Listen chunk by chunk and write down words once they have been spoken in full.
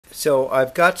So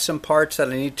I've got some parts that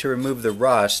I need to remove the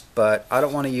rust, but I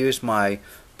don't want to use my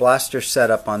blaster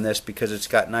setup on this because it's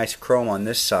got nice chrome on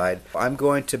this side. I'm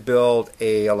going to build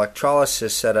a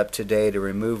electrolysis setup today to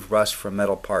remove rust from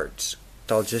metal parts.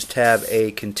 I'll just have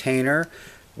a container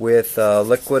with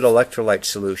liquid electrolyte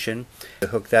solution.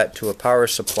 Hook that to a power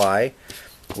supply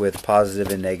with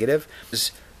positive and negative.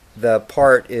 The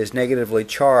part is negatively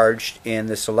charged in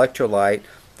this electrolyte.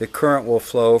 The current will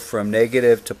flow from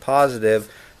negative to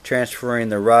positive, transferring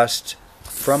the rust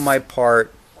from my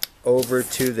part over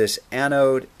to this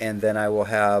anode, and then I will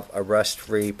have a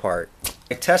rust-free part.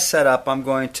 A test setup, I'm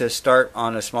going to start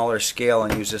on a smaller scale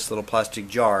and use this little plastic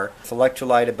jar. With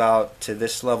electrolyte about to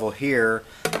this level here,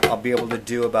 I'll be able to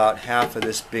do about half of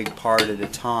this big part at a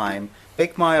time. To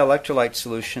make my electrolyte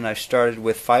solution, I've started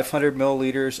with 500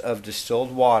 milliliters of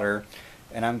distilled water,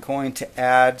 and I'm going to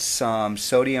add some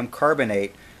sodium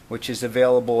carbonate, which is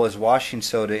available as washing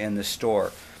soda in the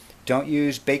store. Don't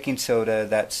use baking soda,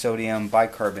 that's sodium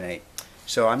bicarbonate.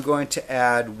 So I'm going to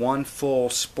add 1 full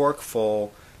sporkful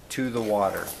to the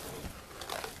water.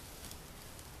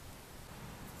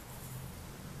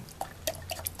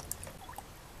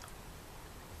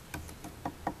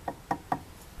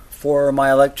 For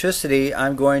my electricity,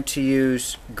 I'm going to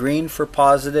use green for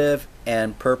positive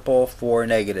and purple for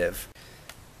negative.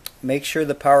 Make sure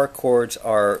the power cords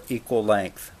are equal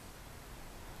length.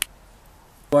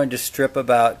 I'm going to strip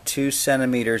about 2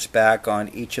 centimeters back on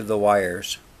each of the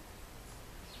wires.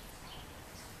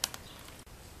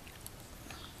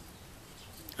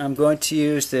 I'm going to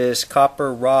use this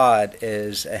copper rod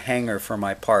as a hanger for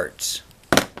my parts.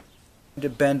 I'm going to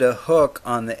bend a hook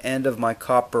on the end of my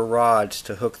copper rods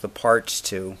to hook the parts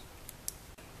to.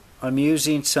 I'm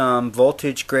using some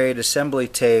voltage grade assembly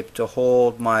tape to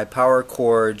hold my power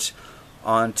cords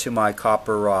onto my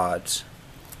copper rods.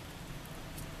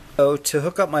 So to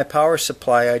hook up my power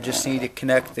supply, I just need to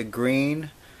connect the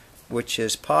green, which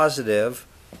is positive,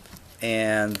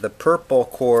 and the purple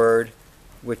cord,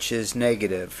 which is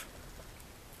negative.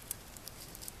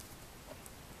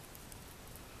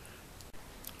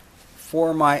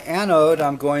 For my anode,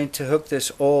 I'm going to hook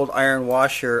this old iron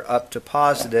washer up to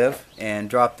positive and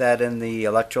drop that in the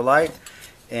electrolyte,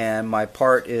 and my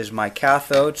part is my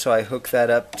cathode, so I hook that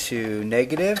up to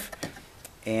negative,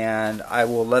 and I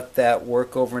will let that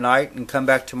work overnight and come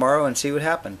back tomorrow and see what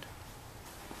happened.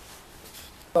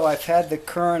 So I've had the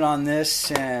current on this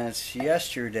since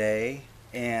yesterday,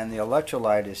 and the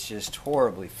electrolyte is just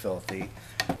horribly filthy.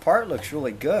 The part looks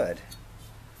really good.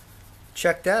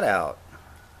 Check that out.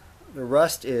 The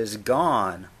rust is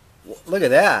gone. Look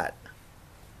at that.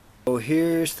 So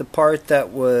here's the part that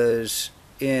was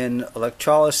in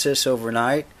electrolysis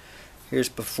overnight. Here's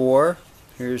before.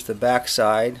 Here's the back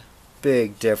side.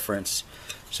 Big difference.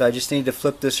 So I just need to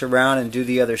flip this around and do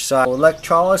the other side.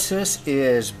 Electrolysis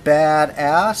is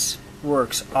badass.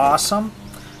 Works awesome.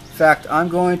 In fact, I'm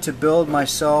going to build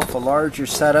myself a larger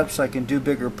setup so I can do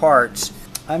bigger parts.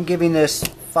 I'm giving this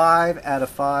 5 out of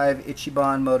 5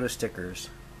 Ichiban Moto stickers.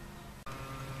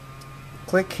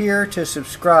 Click here to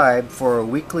subscribe for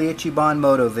weekly Ichiban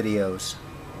Moto videos.